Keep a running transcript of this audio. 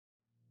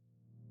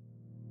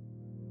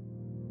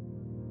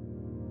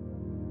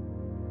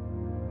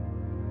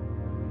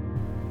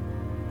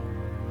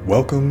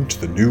Welcome to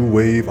the New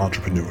Wave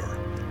Entrepreneur,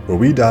 where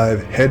we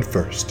dive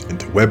headfirst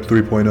into Web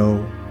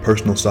 3.0,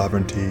 personal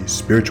sovereignty,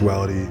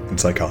 spirituality, and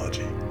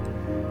psychology.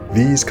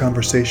 These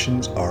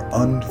conversations are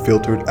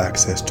unfiltered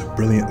access to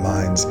brilliant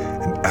minds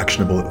and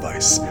actionable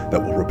advice that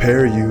will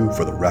prepare you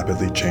for the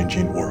rapidly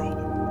changing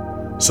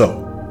world.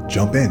 So,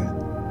 jump in.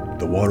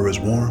 The water is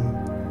warm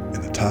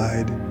and the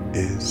tide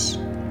is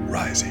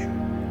rising.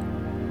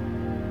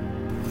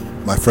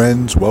 My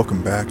friends,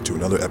 welcome back to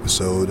another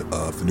episode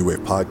of the New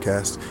Wave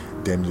Podcast.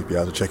 Daniel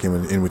EP065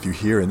 checking in with you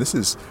here, and this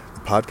is a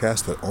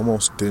podcast that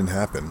almost didn't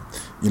happen.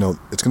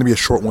 It's going to be a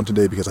short one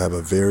today because I have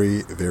a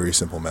very, very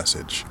simple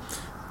message.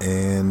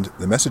 And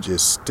the message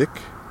is stick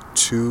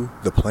to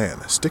the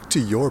plan. Stick to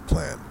your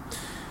plan.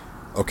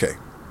 Okay,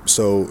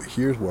 so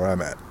here's where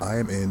I'm at. I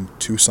am in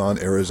Tucson,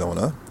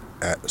 Arizona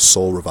at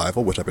Soul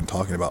Revival, which I've been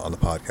talking about on the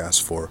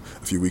podcast for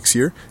a few weeks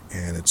here.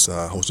 And it's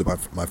hosted by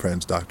my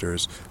friends,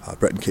 Doctors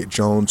Brett and Kate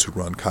Jones, who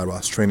run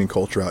Kairos Training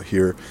Culture out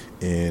here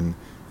in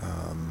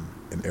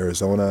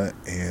Arizona,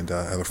 and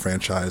I have a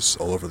franchise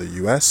all over the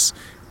U.S.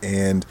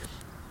 And,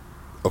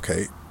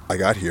 okay, I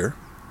got here.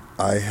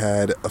 I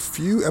had a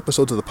few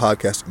episodes of the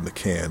podcast in the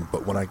can,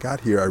 but when I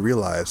got here, I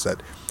realized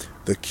that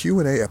the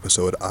Q&A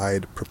episode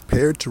I'd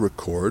prepared to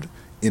record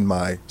in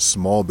my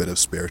small bit of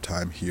spare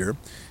time here,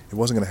 it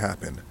wasn't going to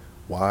happen.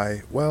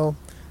 Why? Well,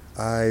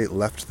 I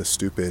left the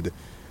stupid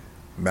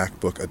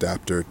MacBook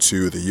adapter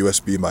to the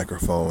USB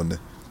microphone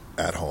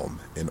at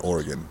home in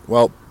Oregon.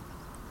 Well,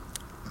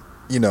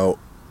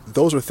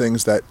 those are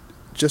things that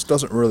just they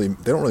don't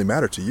really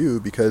matter to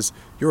you because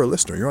you're a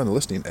listener, you're on the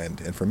listening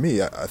end. And for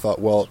me, I thought,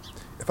 well,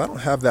 if I don't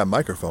have that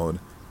microphone,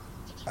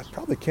 I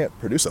probably can't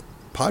produce a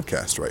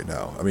podcast right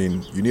now. I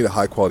mean, you need a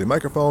high quality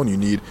microphone, you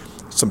need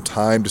some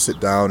time to sit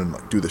down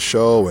and do the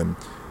show, and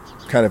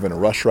I'm kind of in a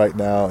rush right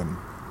now. And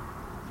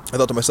I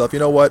thought to myself, you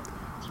know what?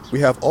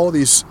 We have all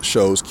these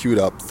shows queued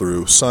up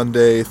through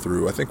Sunday, I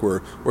think we're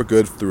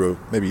good through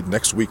maybe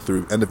next week,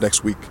 through end of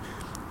next week.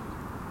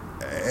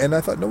 And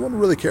I thought no one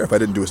would really care if I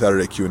didn't do a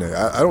Saturday Q&A.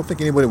 I don't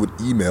think anybody would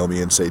email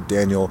me and say,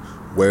 Daniel,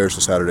 where's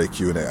the Saturday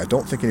Q&A? I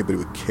don't think anybody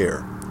would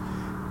care.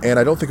 And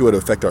I don't think it would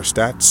affect our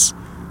stats.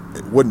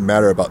 It wouldn't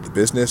matter about the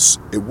business.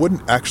 It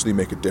wouldn't actually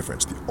make a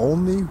difference. The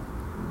only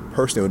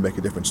person it would make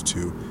a difference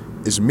to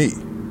is me.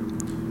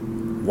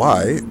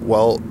 Why?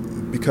 Well,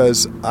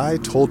 because I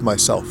told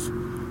myself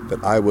that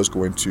I was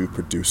going to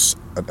produce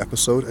an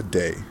episode a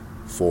day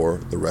for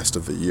the rest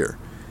of the year.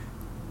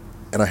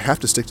 And I have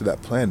to stick to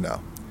that plan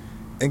now.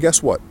 And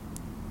guess what?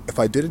 If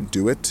I didn't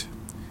do it,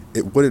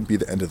 it wouldn't be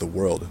the end of the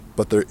world.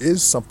 But there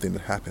is something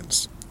that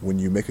happens when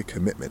you make a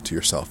commitment to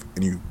yourself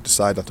and you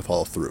decide not to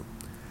follow through.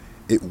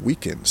 It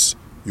weakens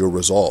your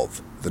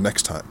resolve the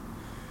next time.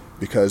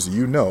 Because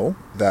you know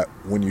that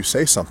when you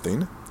say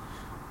something,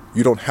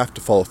 you don't have to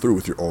follow through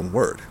with your own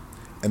word.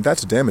 And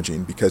that's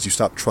damaging because you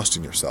stop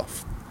trusting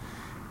yourself.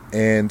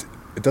 And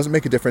it doesn't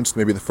make a difference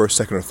maybe the first,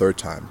 second, or third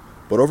time.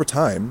 But over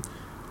time,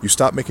 you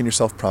stop making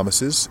yourself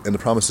promises, and the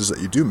promises that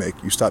you do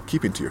make, you stop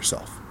keeping to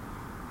yourself.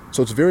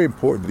 So it's very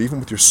important that even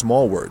with your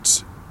small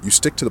words, you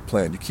stick to the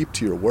plan, you keep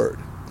to your word.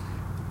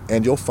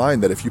 And you'll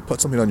find that if you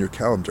put something on your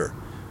calendar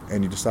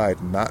and you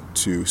decide not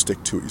to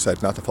stick to it, you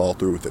decide not to follow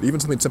through with it, even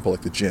something simple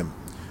like the gym,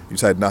 you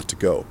decide not to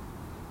go,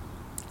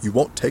 you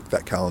won't take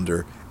that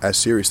calendar as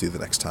seriously the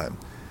next time.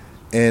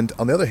 And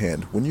on the other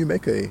hand, when you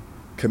make a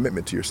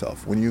commitment to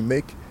yourself, when you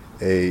make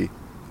a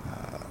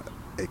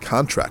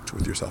contract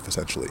with yourself,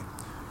 essentially,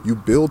 you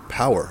build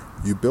power,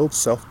 you build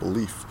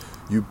self-belief,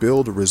 you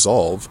build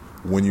resolve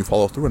when you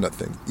follow through on that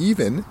thing,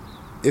 even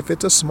if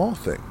it's a small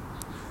thing.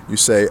 You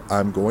say,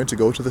 I'm going to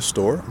go to the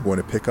store, I'm going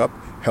to pick up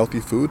healthy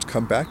foods,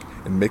 come back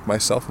and make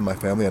myself and my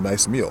family a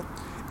nice meal.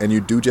 And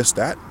you do just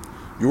that,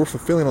 you're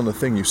fulfilling on the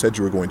thing you said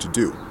you were going to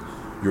do.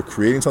 You're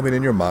creating something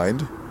in your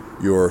mind,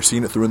 you're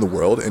seeing it through in the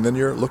world, and then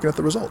you're looking at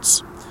the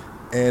results.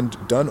 And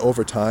done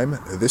over time,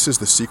 this is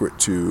the secret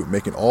to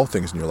making all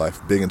things in your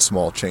life, big and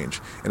small, change.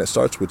 And it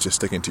starts with just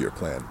sticking to your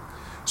plan.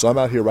 So I'm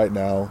out here right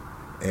now,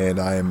 and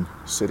I am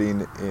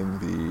sitting in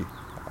the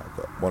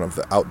one of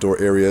the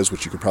outdoor areas,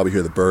 which you can probably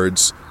hear the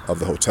birds of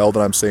the hotel that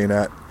I'm staying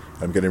at.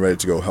 I'm getting ready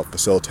to go help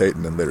facilitate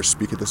and then later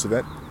speak at this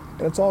event.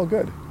 And it's all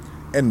good.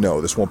 And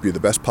no, this won't be the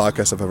best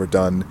podcast I've ever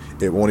done.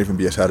 It won't even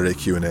be a Saturday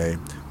Q&A,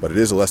 but it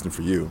is a lesson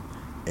for you.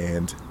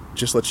 And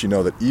just let you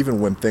know that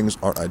even when things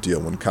aren't ideal,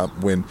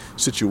 when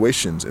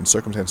situations and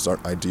circumstances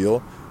aren't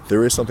ideal,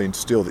 there is something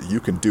still that you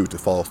can do to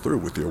follow through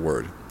with your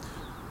word.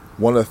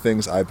 One of the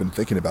things I've been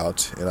thinking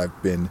about, and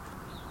I've been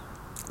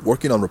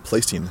working on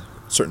replacing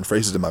certain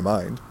phrases in my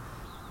mind,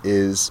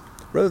 is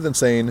rather than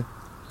saying,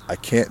 I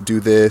can't do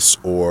this,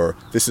 or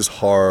this is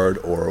hard,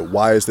 or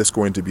why is this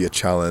going to be a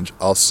challenge,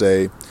 I'll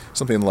say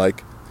something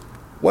like,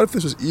 what if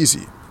this was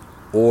easy?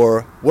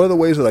 Or what are the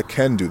ways that I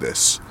can do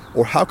this?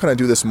 Or how can I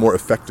do this more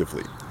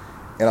effectively?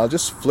 And I'll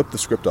just flip the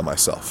script on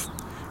myself.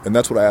 And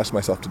that's what I asked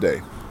myself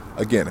today.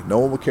 Again, no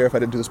one would care if I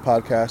didn't do this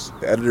podcast.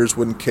 The editors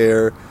wouldn't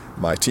care.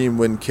 My team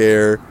wouldn't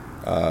care.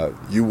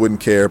 You wouldn't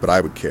care, but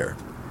I would care.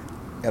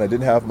 And I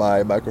didn't have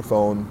my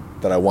microphone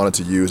that I wanted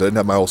to use. I didn't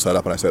have my whole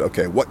setup. And I said,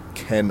 okay, what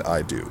can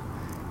I do?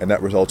 And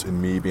that results in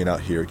me being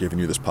out here giving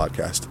you this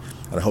podcast.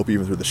 And I hope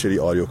even through the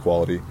shitty audio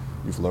quality,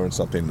 you've learned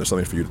something. There's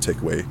something for you to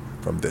take away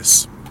from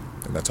this.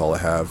 And that's all I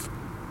have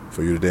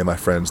for you today, my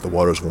friends. The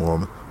water's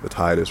warm. The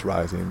tide is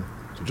rising.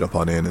 So jump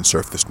on in and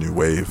surf this new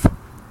wave.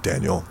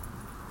 Daniel,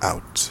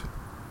 out.